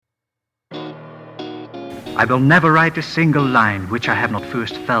I will never write a single line which I have not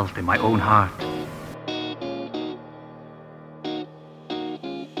first felt in my own heart.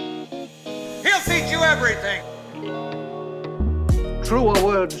 He'll teach you everything. Truer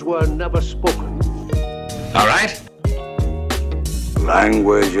words were never spoken. All right.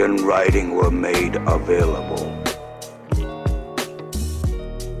 Language and writing were made available.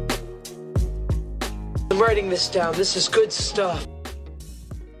 I'm writing this down. This is good stuff.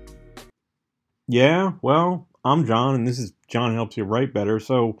 Yeah, well, I'm John, and this is John Helps You Write Better,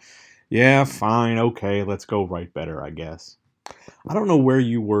 so yeah, fine, okay, let's go write better, I guess. I don't know where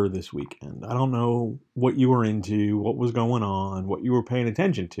you were this weekend. I don't know what you were into, what was going on, what you were paying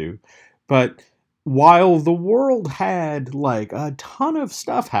attention to, but while the world had, like, a ton of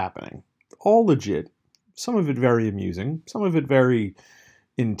stuff happening, all legit, some of it very amusing, some of it very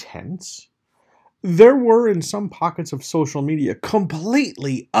intense, there were, in some pockets of social media,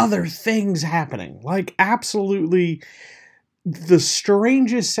 completely other things happening. Like, absolutely the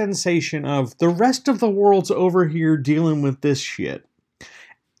strangest sensation of the rest of the world's over here dealing with this shit.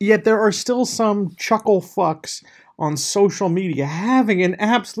 Yet there are still some chuckle fucks on social media having an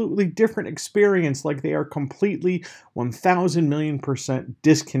absolutely different experience, like they are completely 1,000,000,000%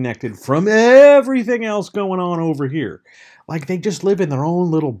 disconnected from everything else going on over here. Like they just live in their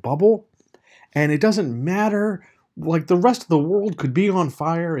own little bubble. And it doesn't matter, like the rest of the world could be on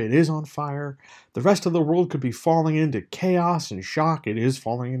fire, it is on fire. The rest of the world could be falling into chaos and shock, it is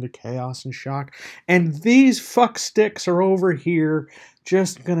falling into chaos and shock. And these fucksticks are over here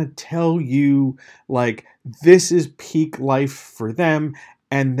just gonna tell you, like, this is peak life for them,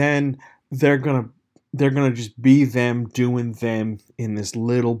 and then they're gonna just be them doing them in this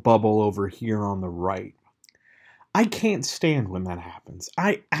little bubble over here on the right. I can't stand when that happens.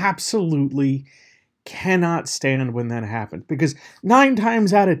 I absolutely cannot stand when that happens. Because 9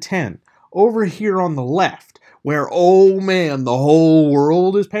 times out of 10, over here on the left, where, oh man, the whole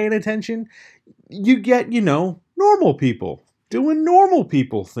world is paying attention, you get, normal people doing normal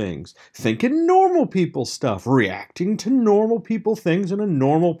people things, thinking normal people stuff, reacting to normal people things in a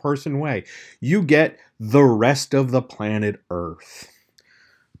normal person way. You get the rest of the planet Earth.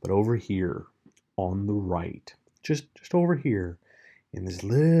 But over here on the right, just over here in this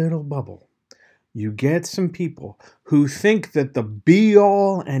little bubble, you get some people who think that the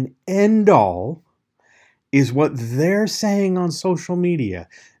be-all and end-all is what they're saying on social media.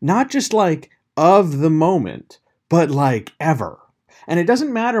 Not just like of the moment, but like ever. And it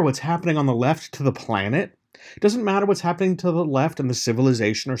doesn't matter what's happening on the left to the planet. It doesn't matter what's happening to the left in the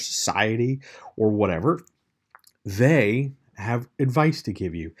civilization or society or whatever. They have advice to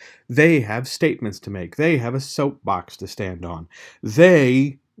give you. They have statements to make. They have a soapbox to stand on.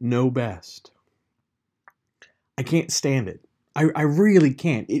 They know best. I can't stand it. I really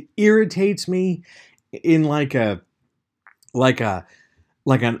can't. It irritates me in like an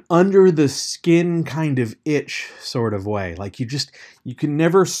under the skin kind of itch sort of way. Like you can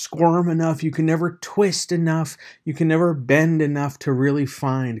never squirm enough, you can never twist enough, you can never bend enough to really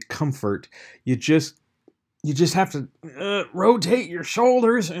find comfort. You just have to rotate your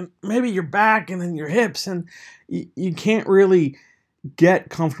shoulders and maybe your back and then your hips, and you can't really get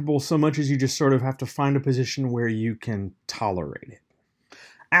comfortable so much as you just sort of have to find a position where you can tolerate it.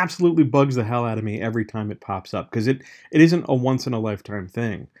 Absolutely bugs the hell out of me every time it pops up, because it isn't a once in a lifetime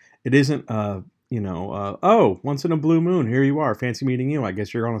thing. It isn't once in a blue moon, here you are, fancy meeting you, I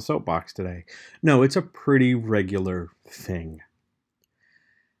guess you're on a soapbox today. No, it's a pretty regular thing.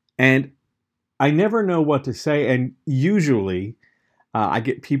 And I never know what to say, and usually I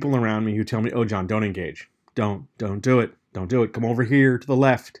get people around me who tell me, oh, John, don't engage. Don't do it. Don't do it. Come over here to the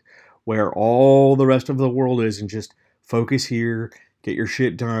left where all the rest of the world is and just focus here, get your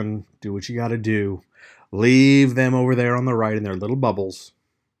shit done, do what you got to do. Leave them over there on the right in their little bubbles.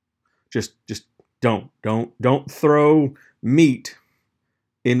 Just don't throw meat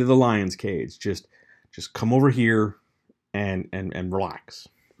into the lion's cage. Just come over here and relax.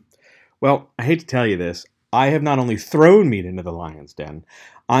 Well, I hate to tell you this. I have not only thrown meat into the lion's den,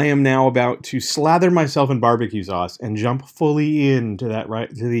 I am now about to slather myself in barbecue sauce and jump fully into that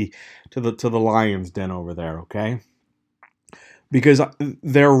to the lion's den over there, okay? Because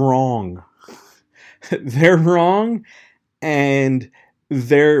they're wrong. They're wrong, and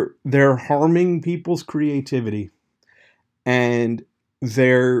they're harming people's creativity, and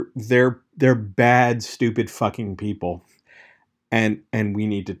they're bad, stupid fucking people, and we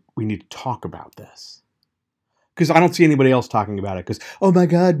need to talk about this. Because I don't see anybody else talking about it. Because, oh my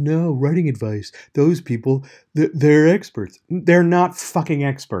God, no, writing advice. Those people, they're experts. They're not fucking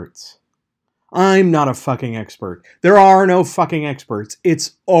experts. I'm not a fucking expert. There are no fucking experts.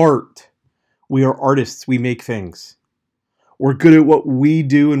 It's art. We are artists. We make things. We're good at what we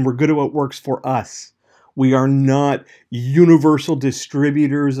do, and we're good at what works for us. We are not universal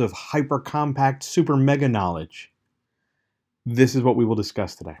distributors of hyper-compact, super mega knowledge. This is what we will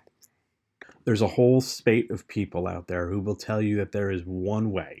discuss today. There's a whole spate of people out there who will tell you that there is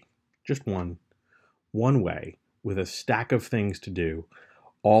one way, just one way, with a stack of things to do,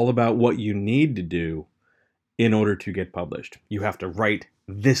 all about what you need to do in order to get published. You have to write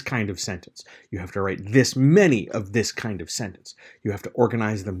this kind of sentence. You have to write this many of this kind of sentence. You have to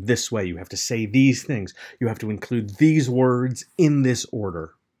organize them this way. You have to say these things. You have to include these words in this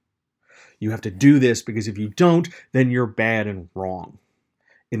order. You have to do this because if you don't, then you're bad and wrong.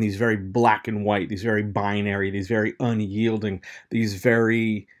 In these very black and white, these very binary, these very unyielding, these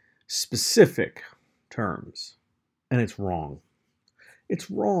very specific terms. And it's wrong. It's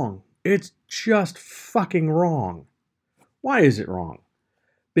wrong. It's just fucking wrong. Why is it wrong?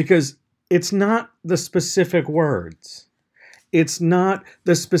 Because it's not the specific words. It's not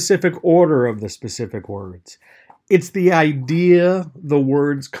the specific order of the specific words. It's the idea the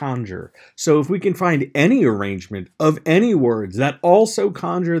words conjure. So if we can find any arrangement of any words that also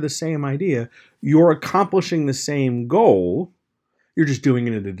conjure the same idea, you're accomplishing the same goal. You're just doing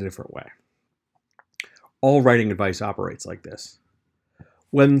it in a different way. All writing advice operates like this.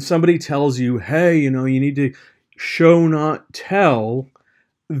 When somebody tells you, hey, you need to show, not tell,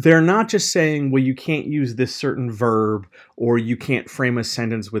 they're not just saying, well, you can't use this certain verb or you can't frame a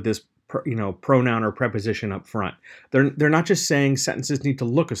sentence with this pronoun or preposition up front. They're not just saying sentences need to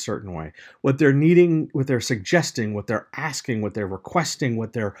look a certain way. What they're needing, what they're suggesting, what they're asking, what they're requesting,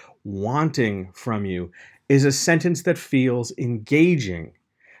 what they're wanting from you is a sentence that feels engaging,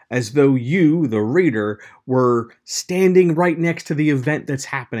 as though you, the reader, were standing right next to the event that's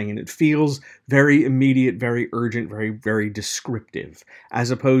happening, and it feels very immediate, very urgent, very, very descriptive,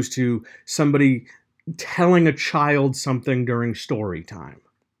 as opposed to somebody telling a child something during story time.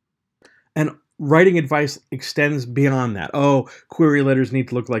 And writing advice extends beyond that. Oh, query letters need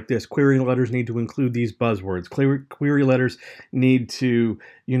to look like this. Query letters need to include these buzzwords. Query letters need to,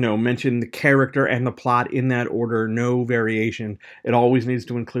 mention the character and the plot in that order, no variation. It always needs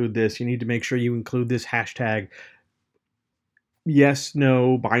to include this. You need to make sure you include this hashtag. Yes,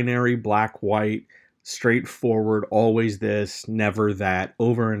 no, binary, black, white, straightforward, always this, never that,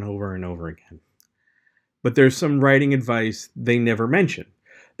 over and over and over again. But there's some writing advice they never mention.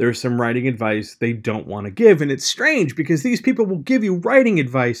 There's some writing advice they don't want to give. And it's strange because these people will give you writing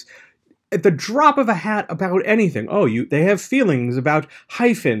advice at the drop of a hat about anything. They have feelings about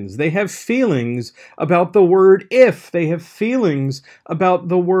hyphens. They have feelings about the word if. They have feelings about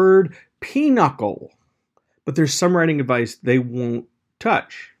the word pinochle. But there's some writing advice they won't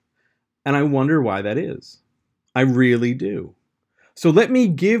touch. And I wonder why that is. I really do. So let me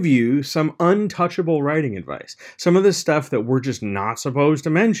give you some untouchable writing advice. Some of the stuff that we're just not supposed to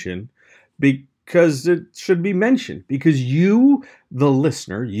mention because it should be mentioned. Because you, the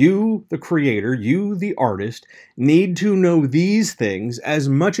listener, you, the creator, you, the artist, need to know these things as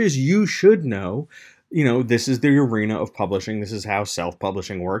much as you should know. This is the arena of publishing. This is how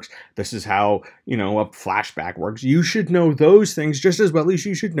self-publishing works. This is how, a flashback works. You should know those things just as well as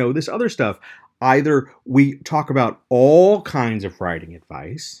you should know this other stuff. Either we talk about all kinds of writing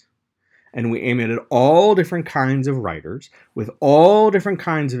advice, and we aim it at all different kinds of writers with all different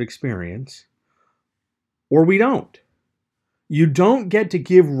kinds of experience, or we don't. You don't get to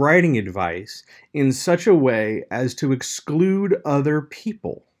give writing advice in such a way as to exclude other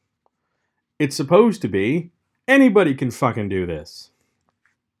people. It's supposed to be, anybody can fucking do this.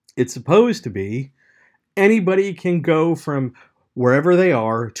 It's supposed to be, anybody can go from wherever they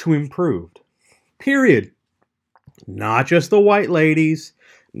are to improved. Period. Not just the white ladies,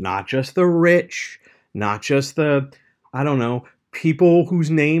 not just the rich, not just the, people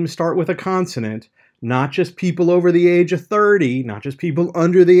whose names start with a consonant, not just people over the age of 30, not just people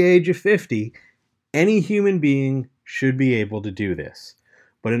under the age of 50. Any human being should be able to do this.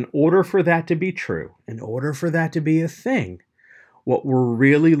 But in order for that to be true, in order for that to be a thing, what we're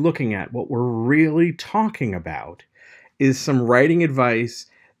really looking at, what we're really talking about, is some writing advice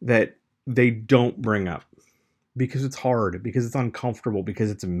that they don't bring up because it's hard, because it's uncomfortable, because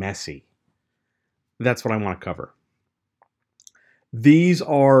it's messy. That's what I want to cover. These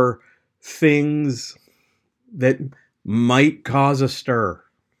are things that might cause a stir,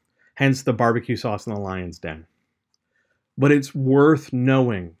 hence the barbecue sauce in the lion's den. But it's worth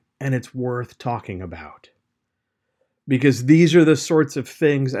knowing and it's worth talking about. Because these are the sorts of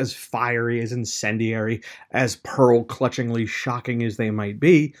things, as fiery, as incendiary, as pearl-clutchingly shocking as they might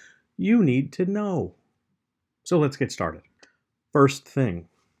be, you need to know. So let's get started. First thing,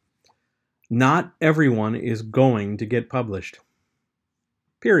 Not everyone is going to get published.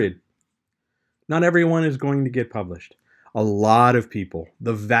 Period. Not everyone is going to get published. A lot of people,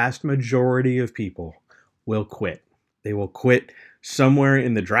 the vast majority of people, will quit. They will quit somewhere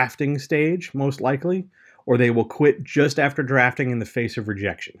in the drafting stage, most likely, or they will quit just after drafting in the face of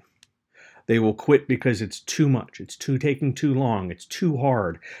rejection. They will quit because it's too much. It's taking too long. It's too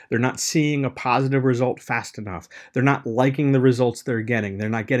hard. They're not seeing a positive result fast enough. They're not liking the results they're getting. They're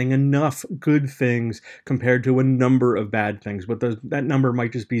not getting enough good things compared to a number of bad things. But that number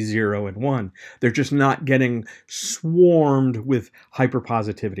might just be 0 and 1. They're just not getting swarmed with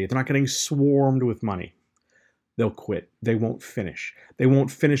hyperpositivity. They're not getting swarmed with money. They'll quit. They won't finish. They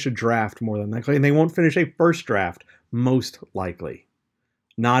won't finish a draft more than likely, and they won't finish a first draft most likely.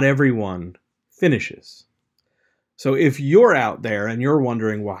 Not everyone finishes. So if you're out there and you're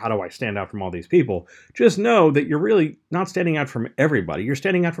wondering, well, how do I stand out from all these people? Just know that you're really not standing out from everybody. You're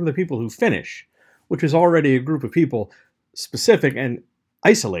standing out from the people who finish, which is already a group of people specific and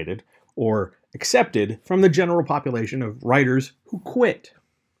isolated or accepted from the general population of writers who quit.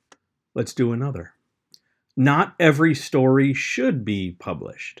 Let's do another. Not every story should be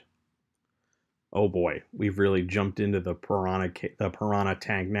published. Oh boy, we've really jumped into the piranha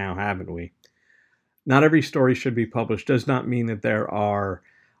tank now, haven't we? Not every story should be published does not mean that there are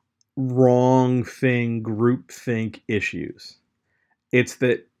wrong thing, groupthink issues. It's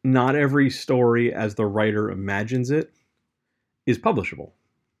that not every story, as the writer imagines it, is publishable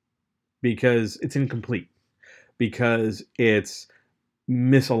because it's incomplete, because it's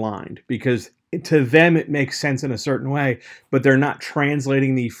misaligned, because to them it makes sense in a certain way, but they're not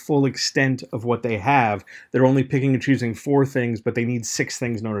translating the full extent of what they have. They're only picking and choosing 4 things, but they need 6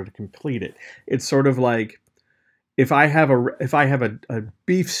 things in order to complete it. It's sort of like if I have a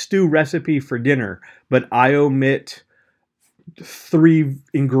beef stew recipe for dinner, but I omit 3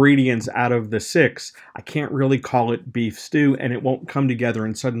 ingredients out of the 6, I can't really call it beef stew, and it won't come together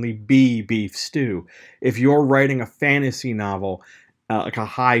and suddenly be beef stew. If you're writing a fantasy novel, like a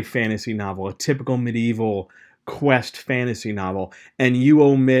high fantasy novel, a typical medieval quest fantasy novel, and you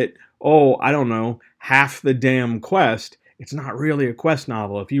omit, half the damn quest, it's not really a quest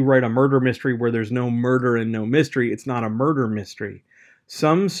novel. If you write a murder mystery where there's no murder and no mystery, it's not a murder mystery.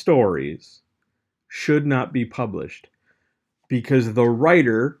 Some stories should not be published because the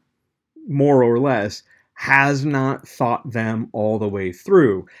writer, more or less, has not thought them all the way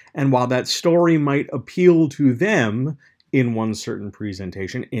through. And while that story might appeal to them in one certain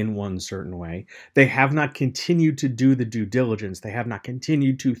presentation, in one certain way, they have not continued to do the due diligence. They have not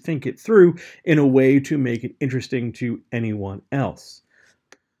continued to think it through in a way to make it interesting to anyone else.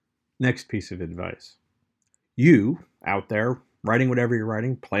 Next piece of advice. You, out there, writing whatever you're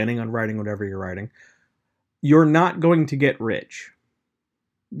writing, planning on writing whatever you're writing, you're not going to get rich.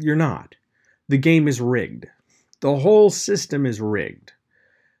 You're not. The game is rigged. The whole system is rigged.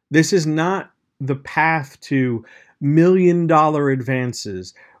 This is not the path to $1 million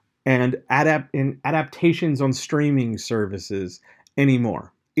advances and adaptations on streaming services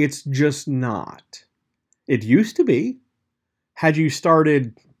anymore. It's just not. It used to be. Had you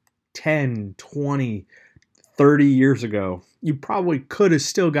started 10, 20, 30 years ago, you probably could have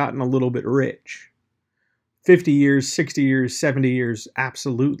still gotten a little bit rich. 50 years, 60 years, 70 years,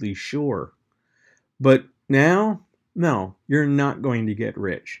 absolutely sure. But now, no, you're not going to get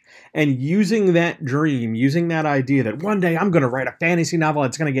rich. And using that dream, using that idea that one day I'm going to write a fantasy novel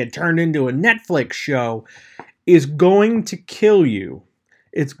that's going to get turned into a Netflix show is going to kill you.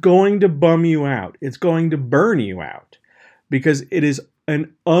 It's going to bum you out. It's going to burn you out because it is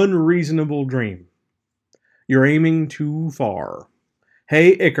an unreasonable dream. You're aiming too far.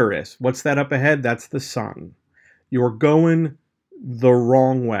 Hey, Icarus, what's that up ahead? That's the sun. You're going the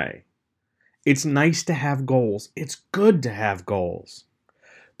wrong way. It's nice to have goals. It's good to have goals.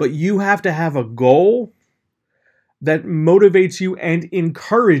 But you have to have a goal that motivates you and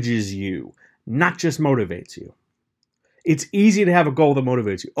encourages you, not just motivates you. It's easy to have a goal that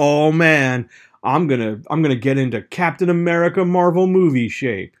motivates you. Oh man, I'm gonna get into Captain America Marvel movie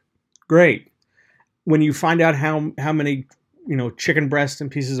shape. Great. When you find out how many chicken breasts and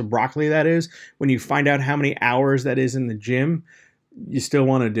pieces of broccoli that is, when you find out how many hours that is in the gym, you still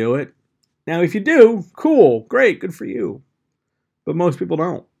want to do it. Now, if you do, cool, great, good for you. But most people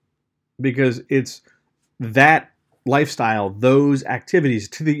don't because it's that lifestyle, those activities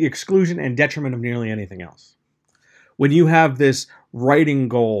to the exclusion and detriment of nearly anything else. When you have this writing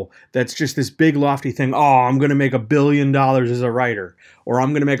goal that's just this big lofty thing, I'm going to make $1 billion as a writer, or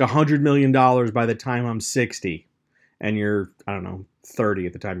I'm going to make $100 million by the time I'm 60, and you're, 30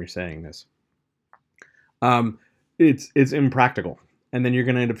 at the time you're saying this. It's impractical. and then you're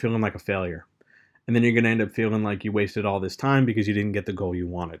going to end up feeling like a failure. And then you're going to end up feeling like you wasted all this time because you didn't get the goal you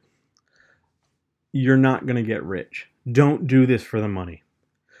wanted. You're not going to get rich. Don't do this for the money.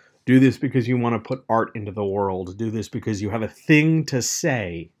 Do this because you want to put art into the world. Do this because you have a thing to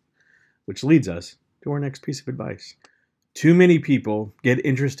say, which leads us to our next piece of advice. Too many people get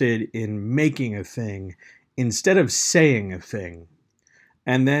interested in making a thing instead of saying a thing.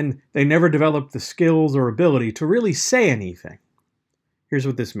 And then they never develop the skills or ability to really say anything. Here's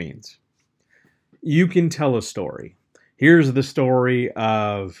what this means. You can tell a story. Here's the story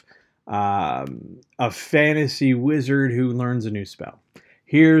of a fantasy wizard who learns a new spell.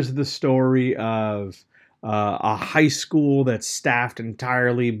 Here's the story of a high school that's staffed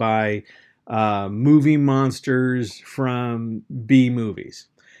entirely by movie monsters from B movies.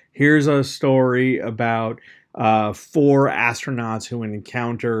 Here's a story about 4 astronauts who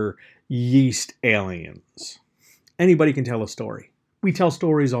encounter yeast aliens. Anybody can tell a story. We tell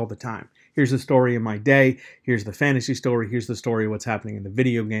stories all the time. Here's the story of my day. Here's the fantasy story. Here's the story of what's happening in the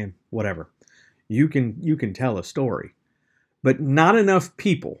video game. Whatever. You can tell a story. But not enough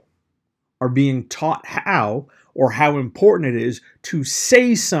people are being taught how or how important it is to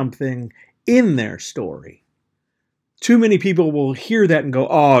say something in their story. Too many people will hear that and go,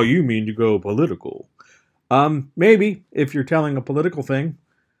 oh, you mean to go political. Maybe if you're telling a political thing.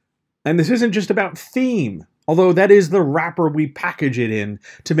 And this isn't just about theme. Although that is the wrapper we package it in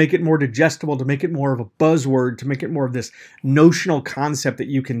to make it more digestible, to make it more of a buzzword, to make it more of this notional concept that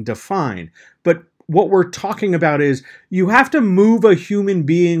you can define. But what we're talking about is you have to move a human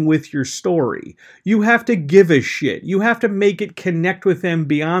being with your story. You have to give a shit. You have to make it connect with them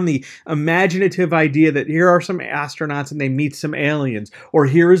beyond the imaginative idea that here are some astronauts and they meet some aliens, or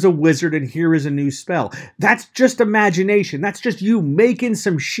here is a wizard and here is a new spell. That's just imagination. That's just you making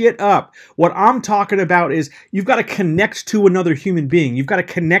some shit up. What I'm talking about is you've got to connect to another human being. You've got to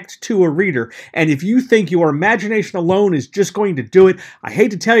connect to a reader. And if you think your imagination alone is just going to do it, I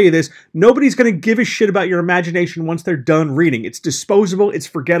hate to tell you this, nobody's going to give a shit about your imagination once they're done reading. It's disposable, it's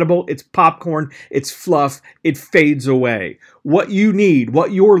forgettable, it's popcorn, it's fluff, it fades away. What you need,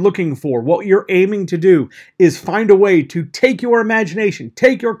 what you're looking for, what you're aiming to do is find a way to take your imagination,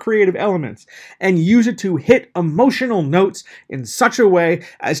 take your creative elements, and use it to hit emotional notes in such a way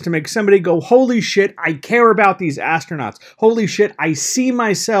as to make somebody go, holy shit, I care about these astronauts. Holy shit, I see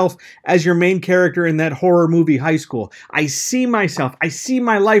myself as your main character in that horror movie High School. I see myself. I see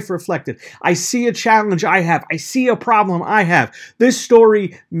my life reflected. I see a challenge I have. I see a problem I have. This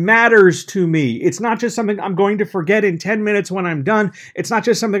story matters to me. It's not just something I'm going to forget in 10 minutes when I'm done. It's not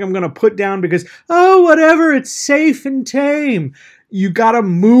just something I'm going to put down because, oh, whatever, it's safe and tame. You got to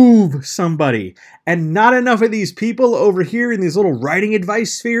move somebody. And not enough of these people over here in these little writing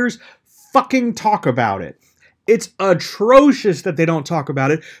advice spheres fucking talk about it. It's atrocious that they don't talk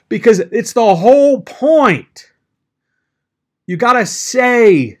about it because it's the whole point. You got to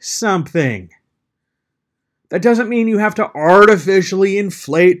say something. That doesn't mean you have to artificially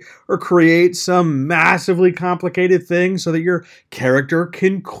inflate or create some massively complicated thing so that your character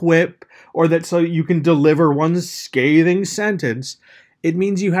can quip or that so you can deliver one scathing sentence. It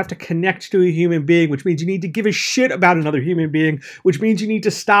means you have to connect to a human being, which means you need to give a shit about another human being, which means you need to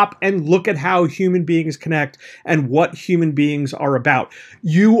stop and look at how human beings connect and what human beings are about.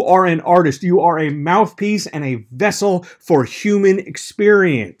 You are an artist. You are a mouthpiece and a vessel for human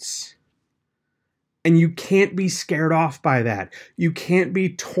experience. And you can't be scared off by that. You can't be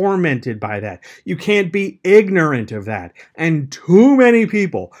tormented by that. You can't be ignorant of that. And too many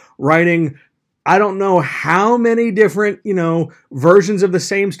people writing, I don't know how many different, versions of the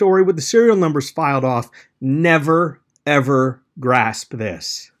same story with the serial numbers filed off, never, ever grasp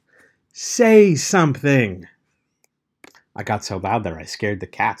this. Say something. I got so loud there I scared the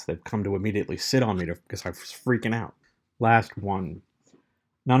cats. They've come to immediately sit on me because I was freaking out. Last one.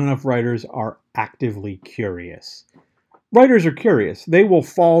 Not enough writers are actively curious. Writers are curious. They will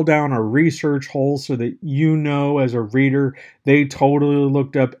fall down a research hole so that as a reader, they totally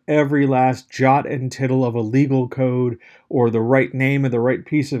looked up every last jot and tittle of a legal code or the right name of the right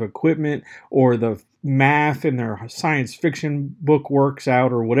piece of equipment or the math in their science fiction book works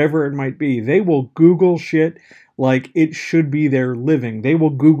out or whatever it might be. They will Google shit like it should be their living. They will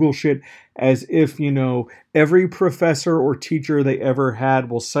Google shit as if, every professor or teacher they ever had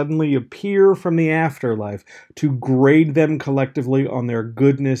will suddenly appear from the afterlife to grade them collectively on their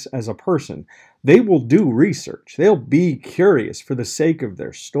goodness as a person. They will do research. They'll be curious for the sake of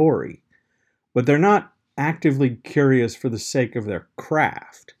their story. But they're not actively curious for the sake of their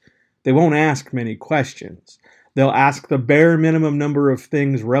craft. They won't ask many questions. They'll ask the bare minimum number of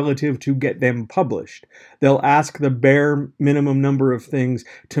things relative to get them published. They'll ask the bare minimum number of things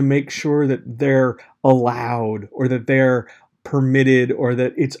to make sure that they're allowed or that they're permitted or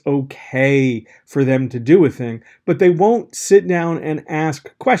that it's okay for them to do a thing, but they won't sit down and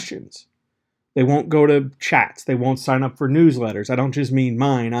ask questions. They won't go to chats. They won't sign up for newsletters. I don't just mean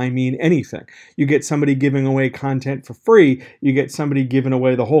mine. I mean anything. You get somebody giving away content for free. You get somebody giving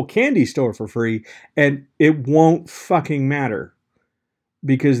away the whole candy store for free. And it won't fucking matter.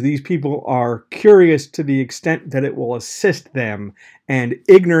 Because these people are curious to the extent that it will assist them and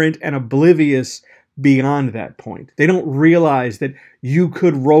ignorant and oblivious beyond that point. They don't realize that you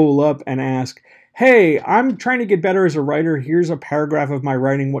could roll up and ask, hey, I'm trying to get better as a writer. Here's a paragraph of my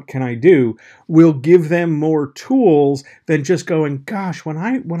writing. What can I do? Will give them more tools than just going, gosh, when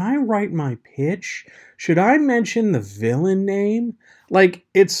I write my pitch, should I mention the villain name? Like,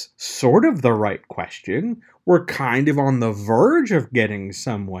 it's sort of the right question. We're kind of on the verge of getting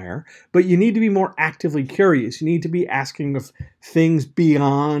somewhere, but you need to be more actively curious. You need to be asking of things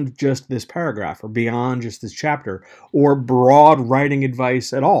beyond just this paragraph or beyond just this chapter or broad writing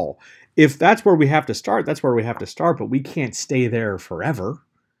advice at all. If that's where we have to start, that's where we have to start, but we can't stay there forever.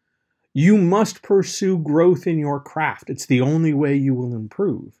 You must pursue growth in your craft. It's the only way you will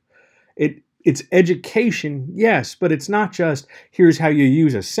improve. It's education, yes, but it's not just, here's how you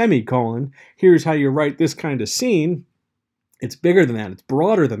use a semicolon, here's how you write this kind of scene. It's bigger than that. It's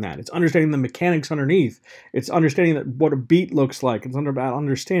broader than that. It's understanding the mechanics underneath. It's understanding what a beat looks like. It's about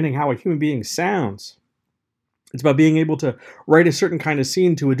understanding how a human being sounds. It's about being able to write a certain kind of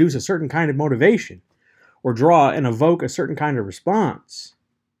scene to induce a certain kind of motivation or draw and evoke a certain kind of response.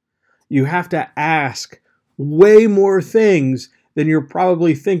 You have to ask way more things than you're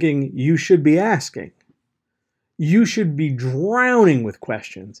probably thinking you should be asking. You should be drowning with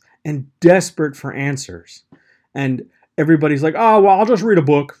questions and desperate for answers. And everybody's like, oh, well, I'll just read a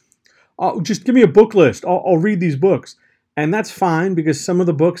book. Just give me a book list. I'll read these books. And that's fine because some of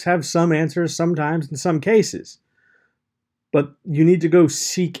the books have some answers sometimes in some cases. But you need to go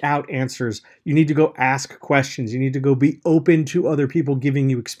seek out answers. You need to go ask questions. You need to go be open to other people giving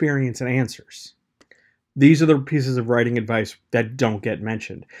you experience and answers. These are the pieces of writing advice that don't get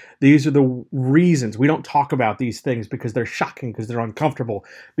mentioned. These are the reasons we don't talk about these things because they're shocking, because they're uncomfortable,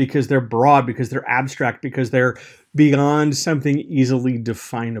 because they're broad, because they're abstract, because they're beyond something easily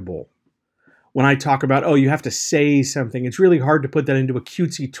definable. When I talk about, oh, you have to say something, it's really hard to put that into a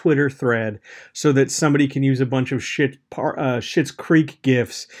cutesy Twitter thread so that somebody can use a bunch of Schitt's Creek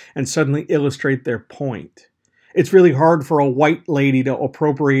GIFs and suddenly illustrate their point. It's really hard for a white lady to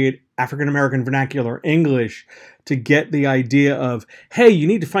appropriate African-American vernacular English to get the idea of, hey, you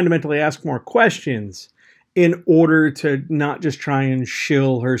need to fundamentally ask more questions in order to not just try and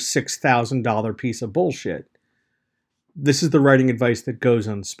shill her $6,000 piece of bullshit. This is the writing advice that goes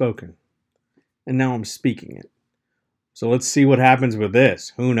unspoken. And now I'm speaking it. So let's see what happens with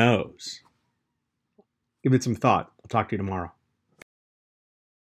this. Who knows? Give it some thought. I'll talk to you tomorrow.